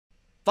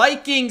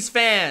Vikings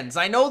fans,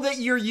 I know that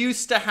you're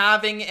used to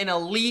having an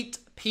elite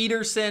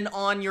Peterson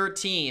on your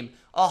team,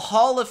 a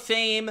Hall of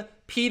Fame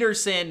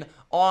Peterson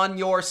on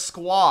your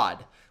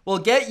squad. Well,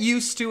 get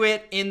used to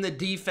it in the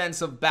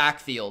defensive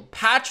backfield.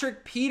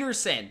 Patrick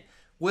Peterson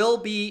will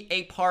be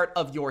a part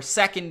of your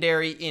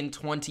secondary in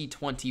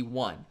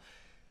 2021.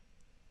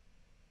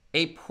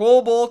 A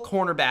Pro Bowl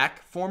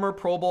cornerback, former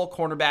Pro Bowl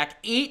cornerback,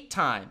 8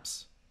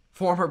 times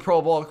former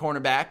Pro Bowl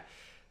cornerback,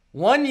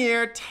 1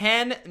 year,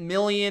 $10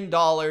 million.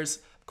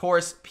 Of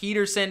course,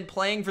 Peterson,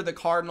 playing for the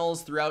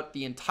Cardinals throughout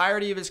the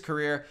entirety of his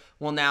career,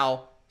 will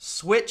now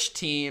switch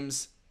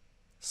teams,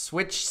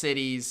 switch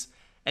cities,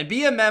 and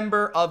be a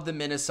member of the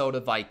Minnesota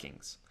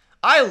Vikings.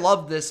 I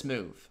love this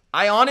move.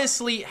 I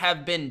honestly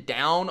have been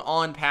down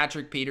on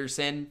Patrick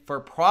Peterson for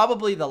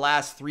probably the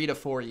last 3 to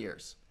 4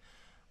 years.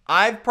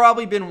 I've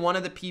probably been one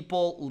of the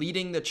people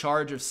leading the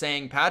charge of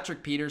saying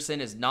Patrick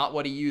Peterson is not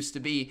what he used to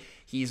be.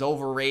 He's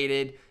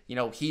overrated. You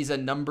know, he's a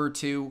number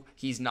 2.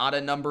 He's not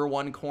a number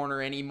 1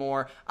 corner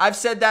anymore. I've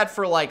said that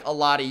for like a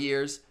lot of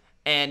years.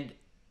 And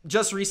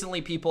just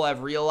recently people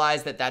have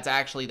realized that that's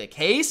actually the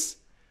case.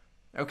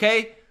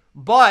 Okay?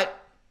 But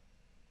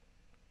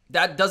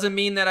that doesn't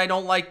mean that I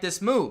don't like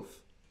this move.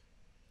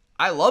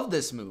 I love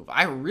this move.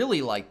 I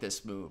really like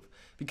this move.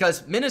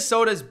 Because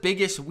Minnesota's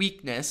biggest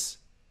weakness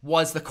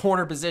was the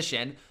corner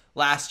position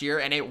last year,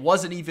 and it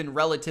wasn't even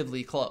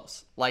relatively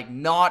close. Like,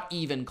 not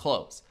even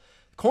close.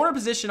 Corner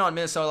position on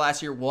Minnesota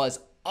last year was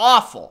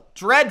awful,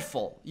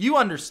 dreadful. You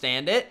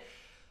understand it.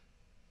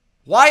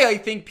 Why I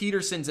think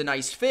Peterson's a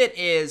nice fit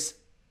is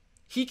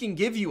he can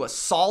give you a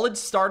solid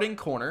starting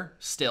corner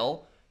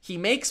still. He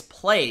makes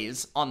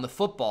plays on the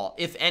football,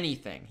 if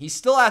anything. He's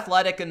still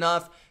athletic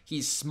enough.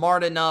 He's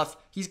smart enough.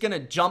 He's going to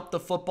jump the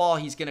football.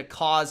 He's going to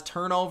cause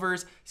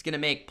turnovers. He's going to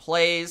make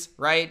plays,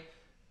 right?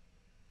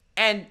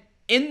 And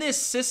in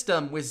this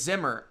system with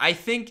Zimmer, I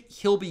think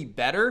he'll be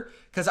better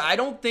because I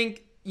don't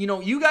think,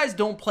 you guys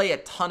don't play a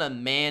ton of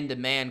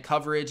man-to-man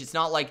coverage. It's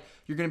not like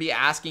you're going to be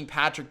asking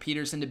Patrick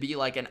Peterson to be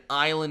like an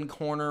island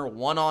corner,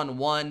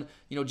 one-on-one,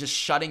 just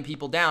shutting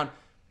people down.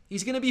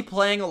 He's going to be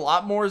playing a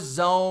lot more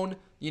zone.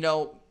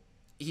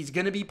 He's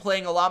going to be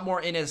playing a lot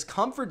more in his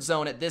comfort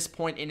zone at this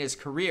point in his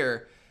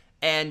career.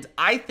 And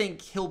I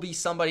think he'll be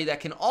somebody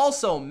that can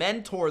also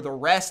mentor the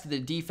rest of the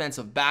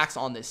defensive backs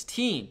on this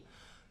team.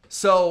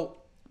 So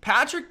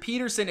Patrick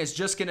Peterson is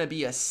just going to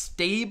be a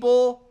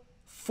stable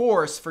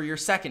force for your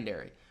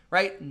secondary,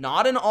 right?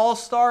 Not an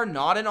all-star,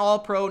 not an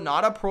all-pro,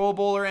 not a Pro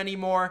Bowler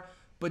anymore,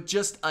 but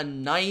just a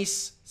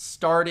nice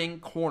starting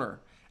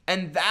corner.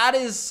 And that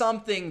is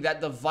something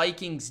that the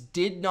Vikings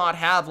did not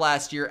have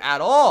last year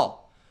at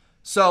all.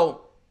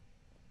 So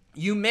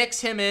you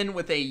mix him in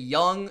with a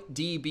young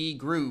DB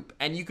group,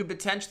 and you could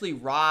potentially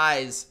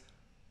rise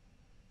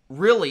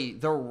really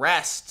the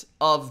rest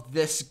of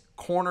this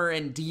corner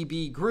and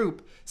DB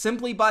group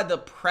simply by the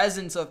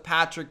presence of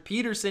Patrick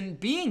Peterson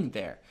being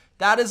there.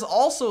 That is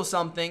also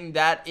something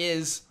that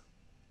is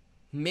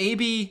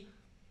maybe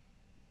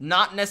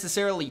not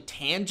necessarily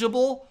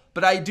tangible,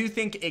 but I do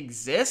think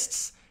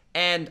exists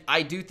and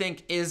I do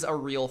think is a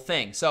real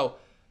thing. So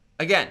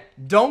again,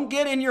 don't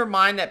get in your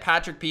mind that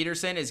Patrick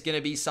Peterson is going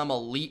to be some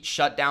elite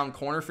shutdown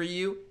corner for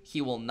you.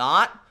 He will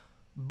not,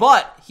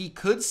 but he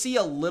could see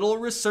a little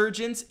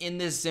resurgence in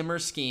this Zimmer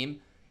scheme.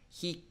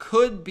 He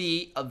could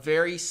be a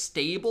very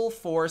stable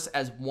force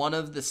as one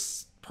of the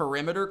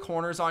perimeter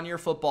corners on your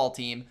football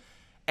team,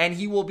 and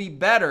he will be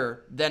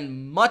better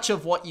than much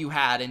of what you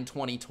had in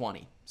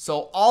 2020.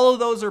 So all of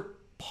those are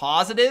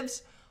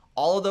positives.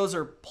 All of those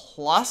are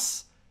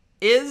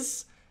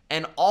plus-is,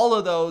 and all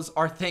of those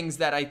are things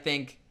that I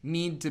think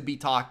need to be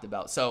talked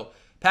about. So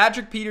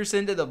Patrick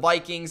Peterson to the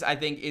Vikings, I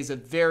think, is a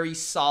very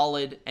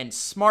solid and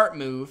smart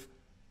move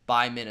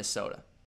by Minnesota.